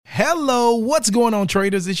Hello, what's going on,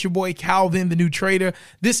 traders? It's your boy Calvin, the new trader.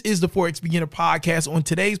 This is the Forex Beginner Podcast. On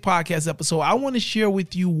today's podcast episode, I want to share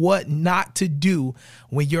with you what not to do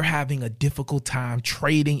when you're having a difficult time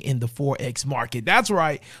trading in the Forex market. That's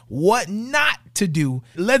right, what not to do.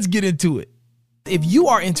 Let's get into it. If you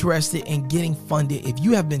are interested in getting funded, if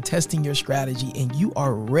you have been testing your strategy and you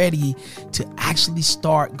are ready to actually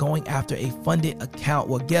start going after a funded account,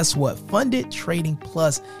 well, guess what? Funded Trading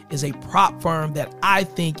Plus is a prop firm that I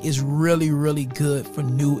think is really, really good for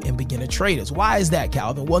new and beginner traders. Why is that,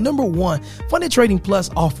 Calvin? Well, number one, Funded Trading Plus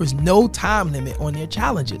offers no time limit on their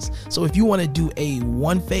challenges. So if you want to do a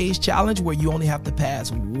one-phase challenge where you only have to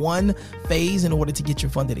pass one phase in order to get your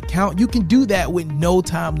funded account, you can do that with no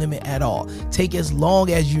time limit at all. Take as long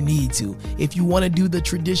as you need to. If you want to do the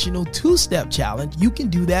traditional two-step challenge, you can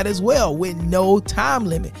do that as well with no time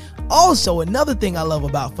limit. Also, another thing I love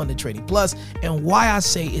about Funded Trading Plus and why I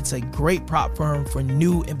say it's a great prop firm for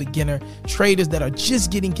new and beginner traders that are just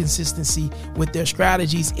getting consistency with their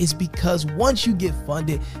strategies is because once you get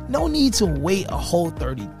funded, no need to wait a whole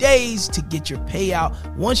 30 days to get your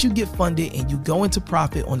payout. Once you get funded and you go into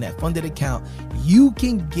profit on that funded account, you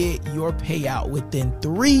can get your payout within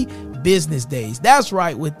 3 business days. That's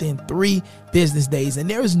right, within 3 business days. And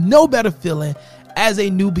there is no better feeling as a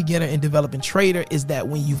new beginner and developing trader is that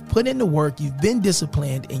when you've put in the work, you've been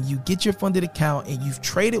disciplined, and you get your funded account and you've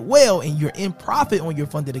traded well and you're in profit on your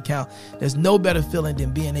funded account, there's no better feeling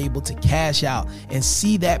than being able to cash out and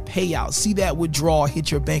see that payout, see that withdrawal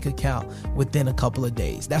hit your bank account within a couple of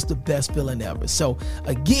days. That's the best feeling ever. So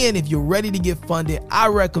again, if you're ready to get funded, I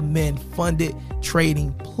recommend Funded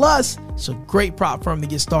Trading Plus. It's a great prop firm to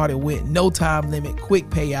get started with. No time limit, quick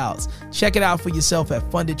payouts. Check it out for yourself at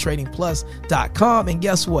fundedtradingplus.com. And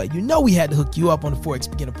guess what? You know we had to hook you up on the Forex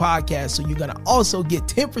Beginner Podcast, so you're going to also get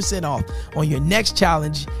 10% off on your next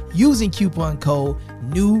challenge using coupon code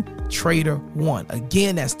NEWTRADER1.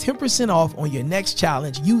 Again, that's 10% off on your next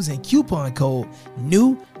challenge using coupon code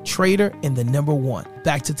NEWTRADER and the number 1.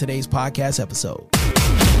 Back to today's podcast episode.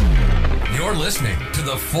 You're listening to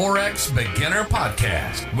the Forex Beginner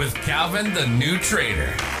Podcast with Calvin, the new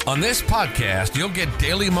trader. On this podcast, you'll get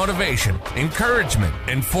daily motivation, encouragement,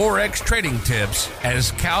 and Forex trading tips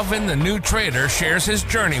as Calvin, the new trader, shares his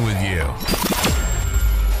journey with you.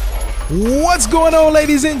 What's going on,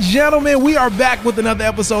 ladies and gentlemen? We are back with another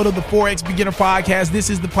episode of the Forex Beginner Podcast. This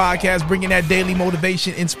is the podcast bringing that daily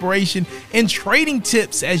motivation, inspiration, and trading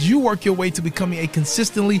tips as you work your way to becoming a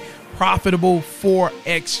consistently profitable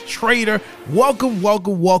Forex trader. Welcome,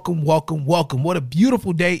 welcome, welcome, welcome, welcome. What a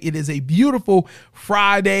beautiful day. It is a beautiful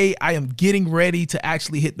Friday. I am getting ready to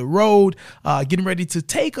actually hit the road, getting ready to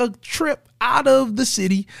take a trip out of the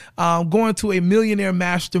city, going to a millionaire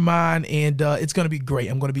mastermind, and it's going to be great.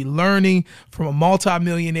 I'm going to be learning from a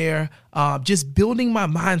multimillionaire, just building my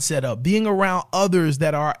mindset up, being around others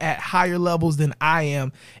that are at higher levels than I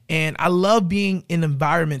am. And I love being in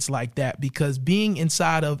environments like that because being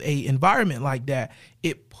inside of a environment like that,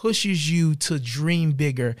 it pushes you to dream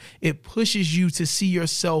bigger. It pushes you to see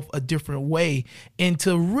yourself a different way and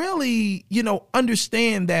to really,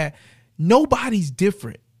 understand that nobody's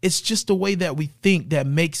different. It's just the way that we think that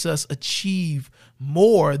makes us achieve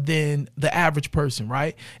more than the average person,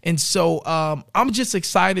 right? And so I'm just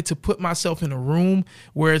excited to put myself in a room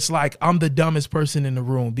where it's like I'm the dumbest person in the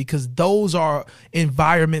room, because those are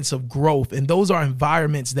environments of growth, and those are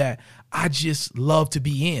environments that I just love to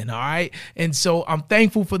be in, all right? And so I'm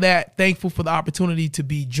thankful for that, thankful for the opportunity to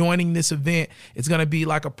be joining this event. It's going to be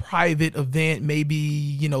like a private event,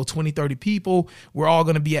 maybe, 20, 30 people. We're all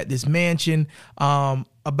going to be at this mansion,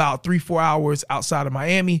 about 3-4 hours outside of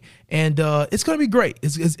Miami. And it's going to be great.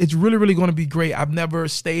 It's really, really going to be great. I've never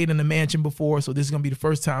stayed in a mansion before, so this is going to be the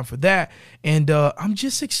first time for that. And I'm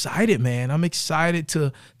just excited, man. I'm excited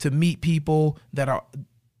to meet people that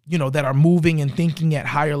are moving and thinking at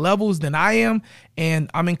higher levels than I am.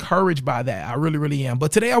 And I'm encouraged by that. I really, really am.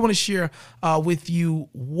 But today I want to share with you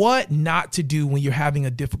what not to do when you're having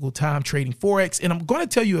a difficult time trading Forex. And I'm going to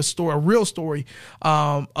tell you a real story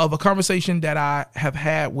of a conversation that I have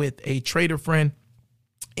had with a trader friend.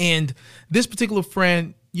 And this particular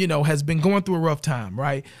friend, has been going through a rough time,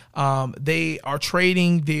 right? They are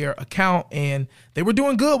trading their account and they were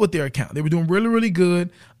doing good with their account. They were doing really, really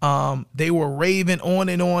good. They were raving on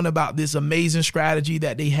and on about this amazing strategy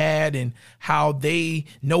that they had and how they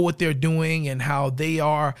know what they're doing and how they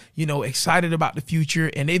are, excited about the future.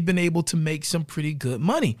 And they've been able to make some pretty good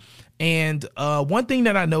money. And one thing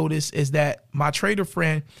that I noticed is that my trader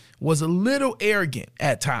friend was a little arrogant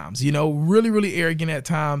at times, really, really arrogant at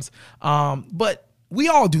times. But we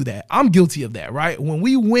all do that. I'm guilty of that, right? When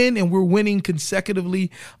we win and we're winning consecutively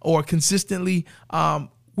or consistently,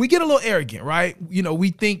 we get a little arrogant, right? You know,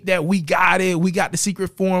 we think that we got it. We got the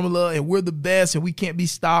secret formula and we're the best and we can't be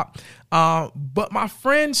stopped. But my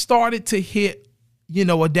friend started to hit, you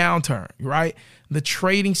know, a downturn, right? The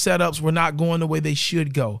trading setups were not going the way they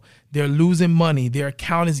should go. They're losing money. Their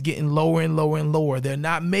account is getting lower and lower and lower. They're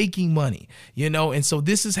not making money, you know? And so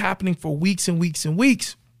this is happening for weeks and weeks and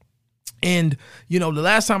weeks. And, you know, the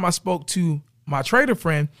last time I spoke to my trader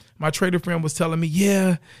friend was telling me,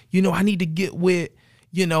 yeah, you know, I need to get with,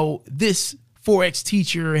 you know, this Forex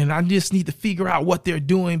teacher and I just need to figure out what they're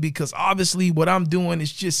doing because obviously what I'm doing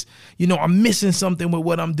is just, you know, I'm missing something with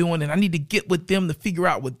what I'm doing and I need to get with them to figure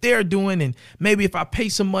out what they're doing. And maybe if I pay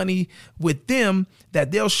some money with them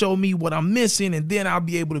that they'll show me what I'm missing and then I'll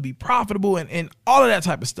be able to be profitable and all of that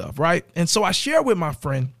type of stuff. Right. And so I shared with my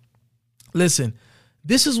friend, listen,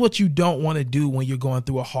 this is what you don't want to do when you're going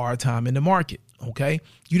through a hard time in the market. OK,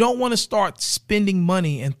 you don't want to start spending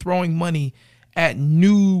money and throwing money at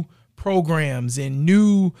new programs and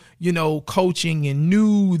new, you know, coaching and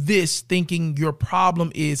new this, thinking your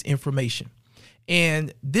problem is information.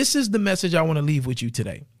 And this is the message I want to leave with you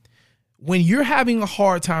today. When you're having a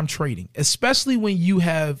hard time trading, especially when you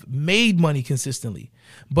have made money consistently,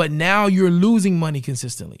 but now you're losing money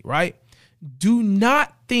consistently, right? Do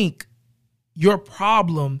not think your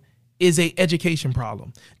problem is a education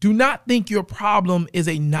problem. Do not think your problem is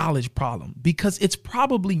a knowledge problem because it's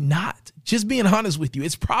probably not. Just being honest with you,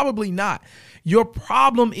 it's probably not. Your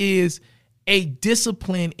problem is a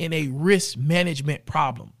discipline and a risk management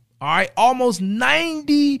problem. All right. Almost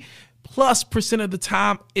 90+% of the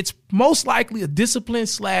time, it's most likely a discipline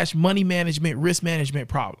 / money management, risk management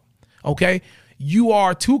problem. Okay. You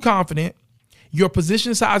are too confident. Your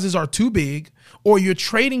position sizes are too big, or you're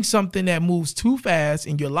trading something that moves too fast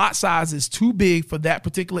and your lot size is too big for that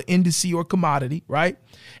particular indice or commodity, right?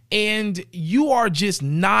 And you are just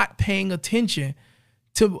not paying attention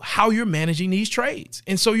to how you're managing these trades.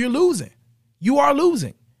 And so you're losing. You are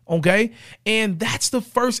losing, okay? And that's the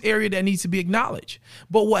first area that needs to be acknowledged.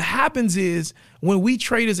 But what happens is when we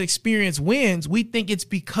traders experience wins, we think it's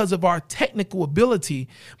because of our technical ability,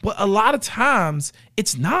 but a lot of times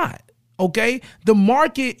it's not. Okay, the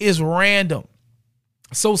market is random.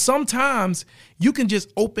 So sometimes you can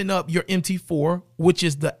just open up your MT4, which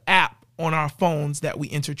is the app on our phones that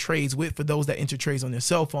we enter trades with for those that enter trades on their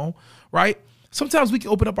cell phone, right? Sometimes we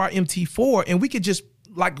can open up our MT4 and we could just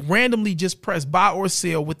like randomly just press buy or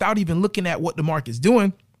sell without even looking at what the market's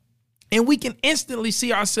doing. And we can instantly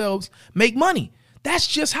see ourselves make money. That's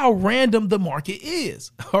just how random the market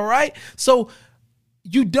is. All right. So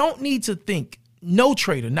you don't need to think. No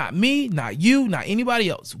trader, not me, not you, not anybody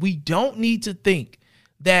else. We don't need to think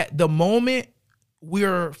that the moment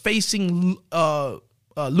we're facing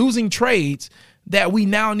losing trades that we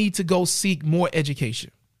now need to go seek more education.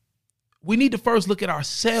 We need to first look at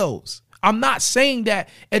ourselves. I'm not saying that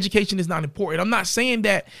education is not important. I'm not saying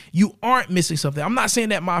that you aren't missing something. I'm not saying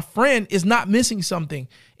that my friend is not missing something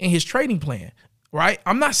in his trading plan, right?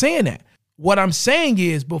 I'm not saying that. What I'm saying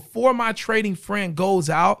is before my trading friend goes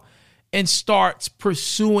out and starts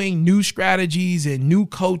pursuing new strategies and new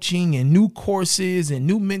coaching and new courses and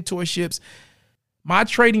new mentorships, my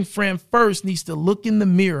trading friend first needs to look in the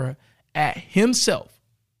mirror at himself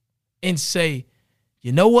and say,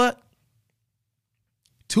 you know what?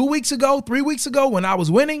 2 weeks ago, 3 weeks ago, when I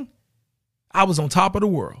was winning, I was on top of the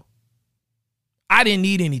world. I didn't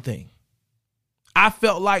need anything. I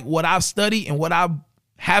felt like what I've studied and what I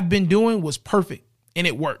have been doing was perfect and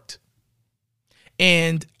it worked.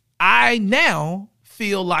 And I now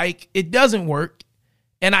feel like it doesn't work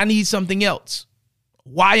and I need something else.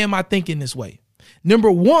 Why am I thinking this way?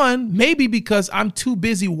 Number one, maybe because I'm too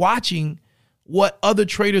busy watching what other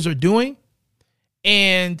traders are doing.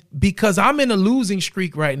 And because I'm in a losing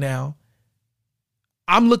streak right now,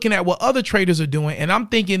 I'm looking at what other traders are doing and I'm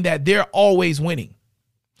thinking that they're always winning.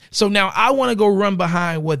 So now I want to go run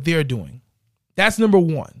behind what they're doing. That's number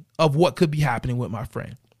one of what could be happening with my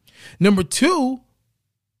friend. Number two,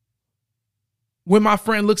 when my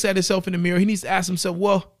friend looks at himself in the mirror, he needs to ask himself,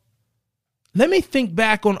 well, let me think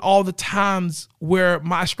back on all the times where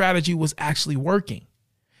my strategy was actually working.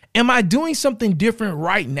 Am I doing something different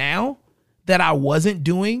right now that I wasn't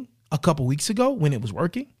doing a couple weeks ago when it was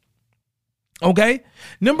working? Okay.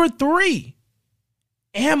 Number three,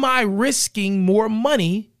 am I risking more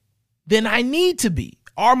money than I need to be?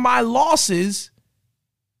 Are my losses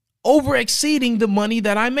over exceeding the money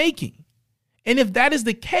that I'm making? And if that is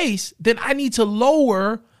the case, then I need to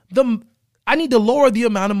lower the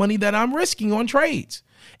amount of money that I'm risking on trades.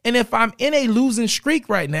 And if I'm in a losing streak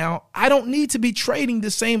right now, I don't need to be trading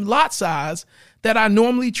the same lot size that I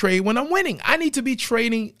normally trade when I'm winning. I need to be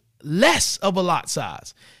trading less of a lot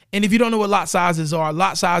size. And if you don't know what lot sizes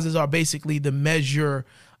are basically the measure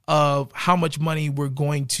of how much money we're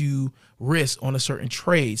going to risk on a certain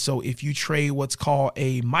trade. So if you trade what's called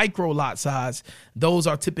a micro lot size, those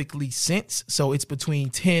are typically cents. So it's between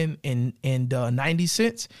 10 and 90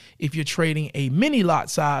 cents. If you're trading a mini lot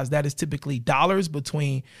size, that is typically dollars,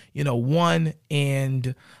 between $1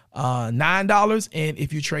 and $9. And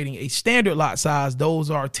if you're trading a standard lot size,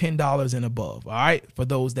 those are $10 and above. All right, for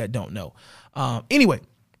those that don't know. Anyway,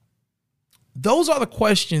 those are the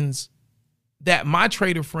questions that my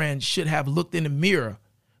trader friend should have looked in the mirror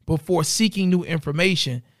before seeking new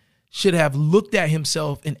information, should have looked at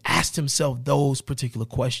himself and asked himself those particular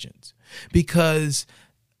questions. Because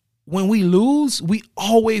when we lose, we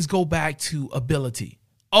always go back to ability.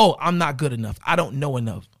 Oh, I'm not good enough. I don't know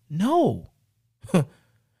enough. No.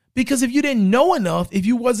 Because if you didn't know enough, if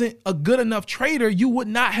you wasn't a good enough trader, you would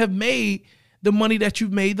not have made the money that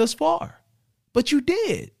you've made thus far. But you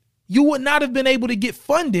did. You would not have been able to get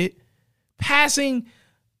funded passing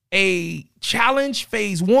a challenge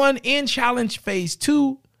phase 1 and challenge phase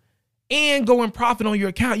 2 and going profit on your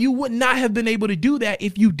account. You would not have been able to do that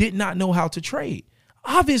if you did not know how to trade.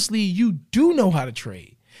 Obviously, you do know how to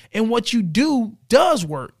trade, and what you do does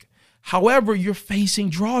work. However, you're facing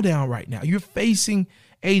drawdown right now. You're facing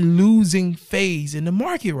a losing phase in the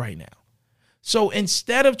market right now. So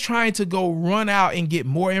instead of trying to go run out and get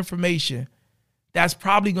more information that's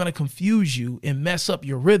probably going to confuse you and mess up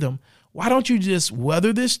your rhythm, why don't you just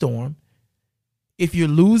weather this storm? If you're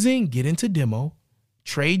losing, get into demo,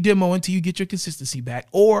 trade demo until you get your consistency back,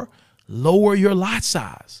 or lower your lot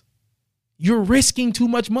size. You're risking too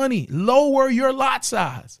much money. Lower your lot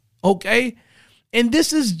size. Okay. And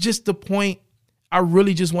this is just the point I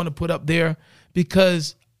really just want to put up there,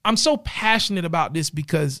 because I'm so passionate about this,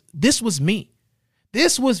 because this was me.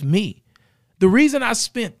 This was me. The reason I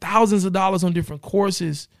spent thousands of dollars on different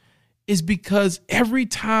courses is because every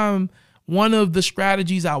time one of the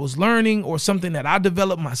strategies I was learning or something that I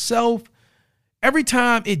developed myself, every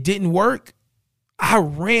time it didn't work, I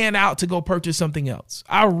ran out to go purchase something else.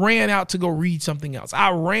 I ran out to go read something else.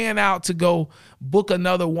 I ran out to go book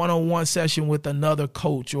another one-on-one session with another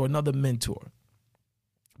coach or another mentor,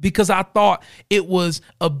 because I thought it was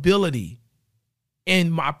ability.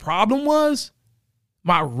 And my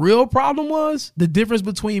real problem was the difference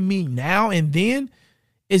between me now and then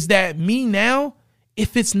is that me now,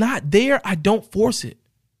 if it's not there, I don't force it.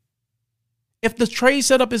 If the trade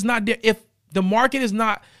setup is not there, if the market is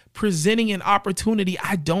not presenting an opportunity,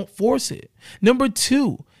 I don't force it. Number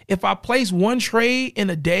 2, if I place one trade in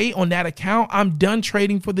a day on that account, I'm done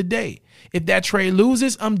trading for the day. If that trade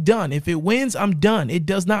loses, I'm done. If it wins, I'm done. It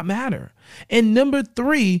does not matter. And number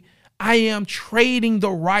 3, I am trading the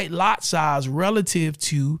right lot size relative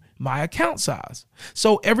to my account size.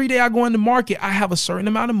 So every day I go in the market, I have a certain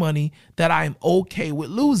amount of money that I am okay with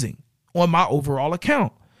losing on my overall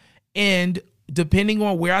account. And depending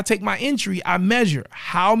on where I take my entry, I measure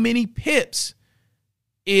how many pips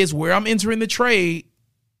is where I'm entering the trade.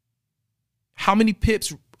 How many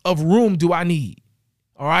pips of room do I need?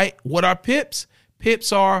 All right. What are pips?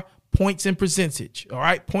 Pips are points and percentage. All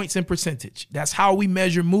right. Points and percentage. That's how we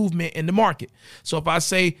measure movement in the market. So if I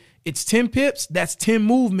say it's 10 pips, that's 10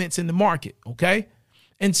 movements in the market. Okay.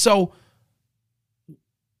 And so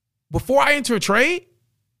before I enter a trade,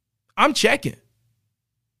 I'm checking.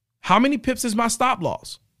 How many pips is my stop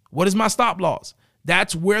loss? What is my stop loss?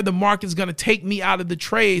 That's where the market's going to take me out of the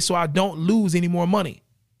trade so I don't lose any more money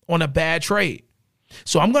on a bad trade.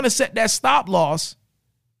 So I'm going to set that stop loss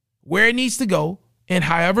where it needs to go. And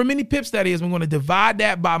however many pips that is, I'm going to divide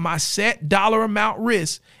that by my set dollar amount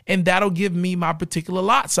risk. And that'll give me my particular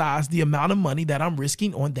lot size, the amount of money that I'm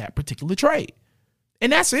risking on that particular trade.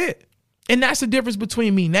 And that's it. And that's the difference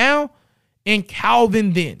between me now and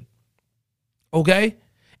Calvin then. Okay.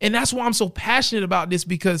 And that's why I'm so passionate about this,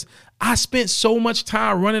 because I spent so much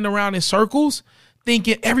time running around in circles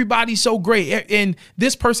thinking everybody's so great. And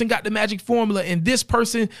this person got the magic formula and this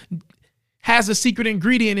person has a secret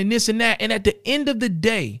ingredient and this and that. And at the end of the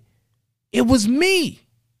day, it was me.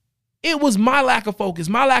 It was my lack of focus,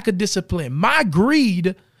 my lack of discipline, my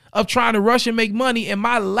greed of trying to rush and make money, and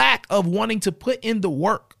my lack of wanting to put in the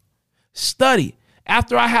work. Study.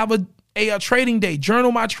 After I have a trading day,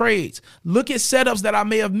 journal my trades, look at setups that I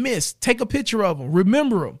may have missed, take a picture of them,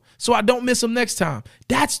 remember them so I don't miss them next time.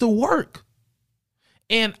 That's the work.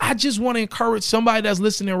 And I just want to encourage somebody that's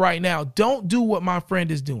listening right now, don't do what my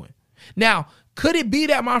friend is doing. Now, could it be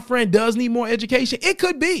that my friend does need more education? It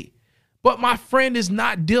could be, but my friend is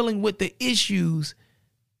not dealing with the issues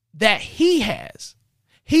that he has.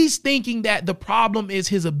 He's thinking that the problem is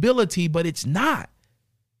his ability, but it's not.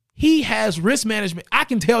 He has risk management. I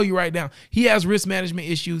can tell you right now, he has risk management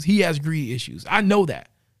issues. He has greed issues. I know that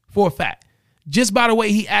for a fact. Just by the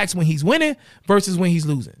way he acts when he's winning versus when he's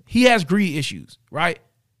losing. He has greed issues, right?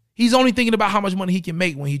 He's only thinking about how much money he can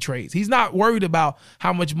make when he trades. He's not worried about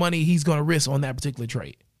how much money he's going to risk on that particular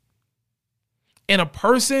trade. And a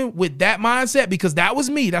person with that mindset, because that was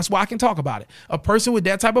me, that's why I can talk about it. A person with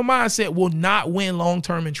that type of mindset will not win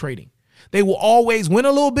long-term in trading. They will always win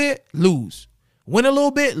a little bit, lose. Win a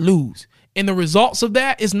little bit, lose. And the results of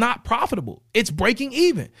that is not profitable. It's breaking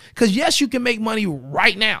even. Because yes, you can make money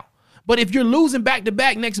right now. But if you're losing back to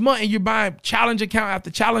back next month and you're buying challenge account after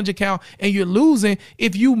challenge account and you're losing,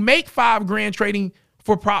 if you make $5,000 trading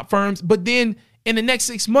for prop firms, but then in the next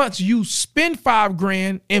 6 months you spend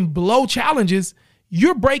 $5,000 and blow challenges,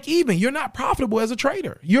 you're break even. You're not profitable as a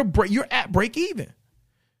trader. You're at break even.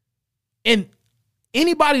 And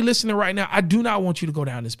anybody listening right now, I do not want you to go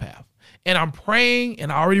down this path. And I'm praying,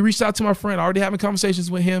 and I already reached out to my friend, already having conversations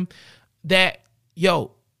with him, that,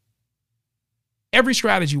 every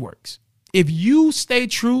strategy works. If you stay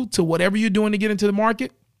true to whatever you're doing to get into the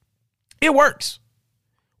market, it works.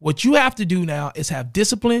 What you have to do now is have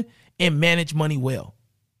discipline and manage money well.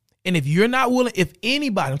 And if you're not willing, if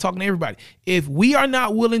anybody, I'm talking to everybody, if we are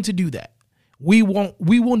not willing to do that, we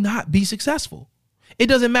will not be successful. It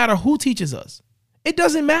doesn't matter who teaches us. It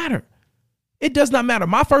doesn't matter. It does not matter.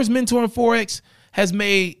 My first mentor in Forex has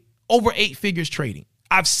made over 8 figures trading.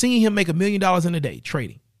 I've seen him make $1 million in a day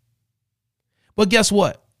trading. But guess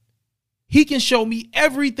what? He can show me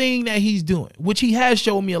everything that he's doing, which he has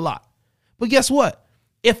shown me a lot. But guess what?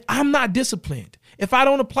 If I'm not disciplined, if I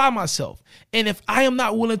don't apply myself, and if I am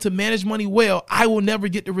not willing to manage money well, I will never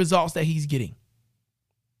get the results that he's getting.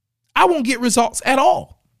 I won't get results at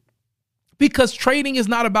all. Because trading is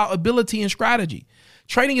not about ability and strategy.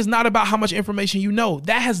 Trading is not about how much information you know.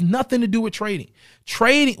 That has nothing to do with trading.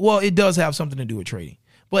 Trading, well, it does have something to do with trading.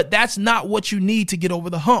 But that's not what you need to get over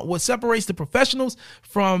the hump. What separates the professionals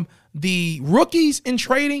from the rookies in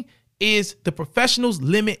trading is the professionals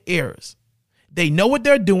limit errors. They know what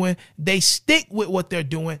they're doing. They stick with what they're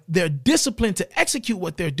doing. They're disciplined to execute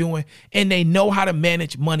what they're doing, and they know how to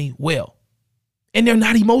manage money well. And they're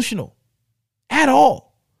not emotional at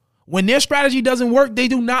all. When their strategy doesn't work, they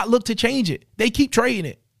do not look to change it. They keep trading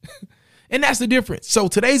it. And that's the difference. So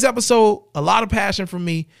today's episode, a lot of passion from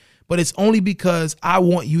me, but it's only because I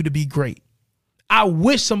want you to be great. I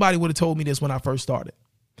wish somebody would have told me this when I first started.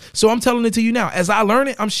 So I'm telling it to you now. As I learn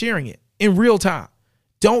it, I'm sharing it in real time.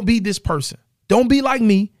 Don't be this person. Don't be like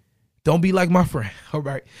me. Don't be like my friend. All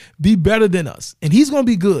right. Be better than us. And he's going to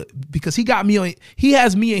be good because he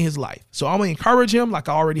has me in his life. So I'm going to encourage him like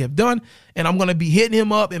I already have done. And I'm going to be hitting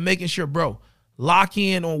him up and making sure, bro, lock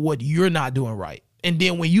in on what you're not doing right. And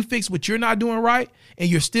then when you fix what you're not doing right and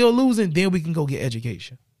you're still losing, then we can go get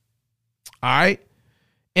education. All right.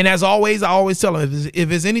 And as always, I always tell him, if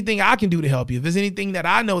there's anything I can do to help you, if there's anything that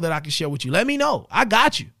I know that I can share with you, let me know. I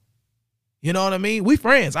got you. You know what I mean? We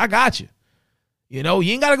friends. I got you. You know,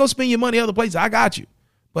 you ain't got to go spend your money other places. I got you.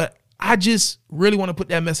 But I just really want to put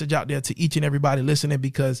that message out there to each and everybody listening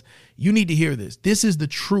because you need to hear this. This is the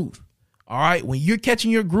truth. All right. When you're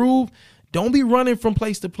catching your groove, don't be running from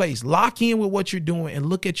place to place. Lock in with what you're doing and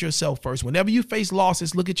look at yourself first. Whenever you face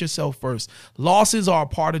losses, look at yourself first. Losses are a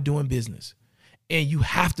part of doing business. And you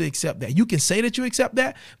have to accept that. You can say that you accept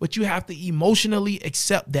that, but you have to emotionally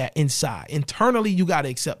accept that inside. Internally, you got to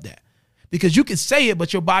accept that. Because you can say it,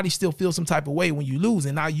 but your body still feels some type of way when you lose.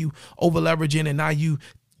 And now you over leveraging and now you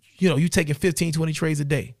taking 15, 20 trades a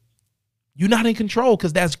day. You're not in control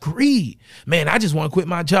because that's greed. Man, I just want to quit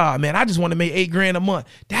my job. Man, I just want to make $8,000 a month.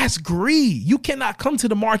 That's greed. You cannot come to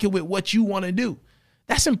the market with what you want to do.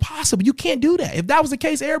 That's impossible. You can't do that. If that was the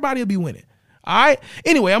case, everybody would be winning. All right.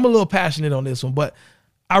 Anyway, I'm a little passionate on this one, but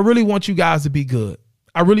I really want you guys to be good.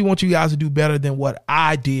 I really want you guys to do better than what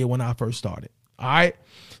I did when I first started. All right.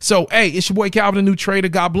 So, hey, it's your boy Calvin, the new trader.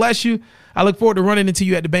 God bless you. I look forward to running into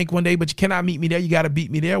you at the bank one day, but you cannot meet me there. You got to beat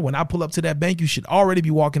me there. When I pull up to that bank, you should already be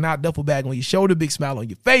walking out, duffel bag on your shoulder, big smile on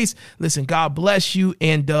your face. Listen, God bless you.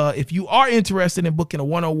 And if you are interested in booking a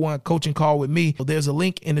one-on-one coaching call with me, there's a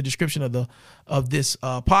link in the description of this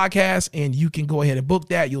podcast, and you can go ahead and book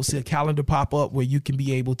that. You'll see a calendar pop up where you can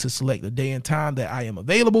be able to select the day and time that I am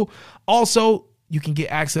available. Also, you can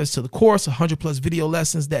get access to the course, 100 plus video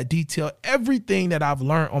lessons that detail everything that I've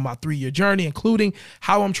learned on my 3-year journey, including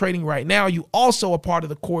how I'm trading right now. You also are part of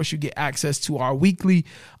the course. You get access to our weekly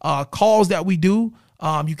calls that we do.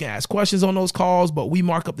 You can ask questions on those calls, but we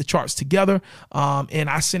mark up the charts together. And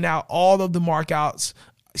I send out all of the markouts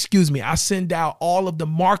I send out all of the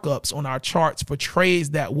markups on our charts for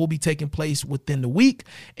trades that will be taking place within the week.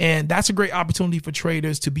 And that's a great opportunity for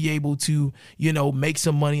traders to be able to, make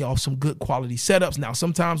some money off some good quality setups. Now,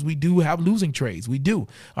 sometimes we do have losing trades. We do.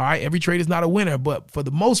 All right. Every trade is not a winner, but for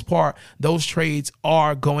the most part, those trades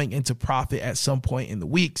are going into profit at some point in the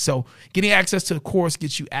week. So getting access to the course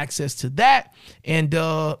gets you access to that. And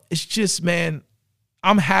it's just, man,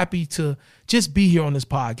 I'm happy to just be here on this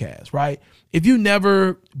podcast, right? If you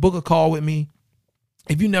never book a call with me,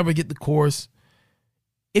 if you never get the course,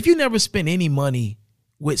 if you never spend any money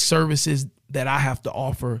with services that I have to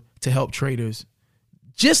offer to help traders,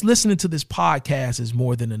 just listening to this podcast is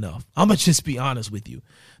more than enough. I'm going to just be honest with you.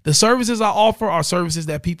 The services I offer are services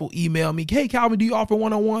that people email me. Hey, Calvin, do you offer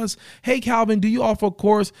one-on-ones? Hey, Calvin, do you offer a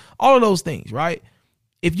course? All of those things, right?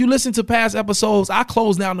 If you listen to past episodes, I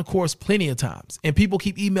closed down the course plenty of times and people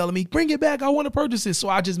keep emailing me, bring it back. I want to purchase it. So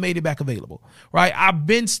I just made it back available, right? I've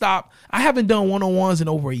been stopped. I haven't done one-on-ones in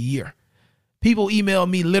over a year. People email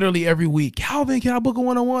me literally every week. Calvin, can I book a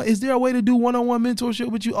one-on-one? Is there a way to do one-on-one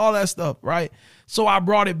mentorship with you? All that stuff, right? So I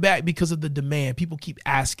brought it back because of the demand. People keep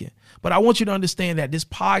asking. But I want you to understand that this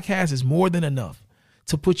podcast is more than enough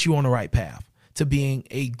to put you on the right path to being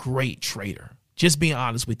a great trader. Just being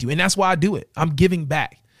honest with you. And that's why I do it. I'm giving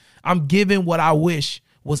back. I'm giving what I wish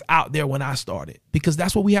was out there when I started, because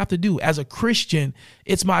that's what we have to do. As a Christian,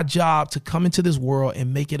 it's my job to come into this world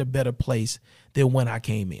and make it a better place than when I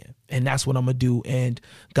came in. And that's what I'm going to do. And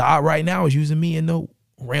God right now is using me in the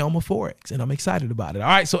realm of Forex, and I'm excited about it. All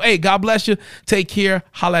right. So, hey, God bless you. Take care.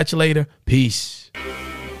 Holla at you later. Peace.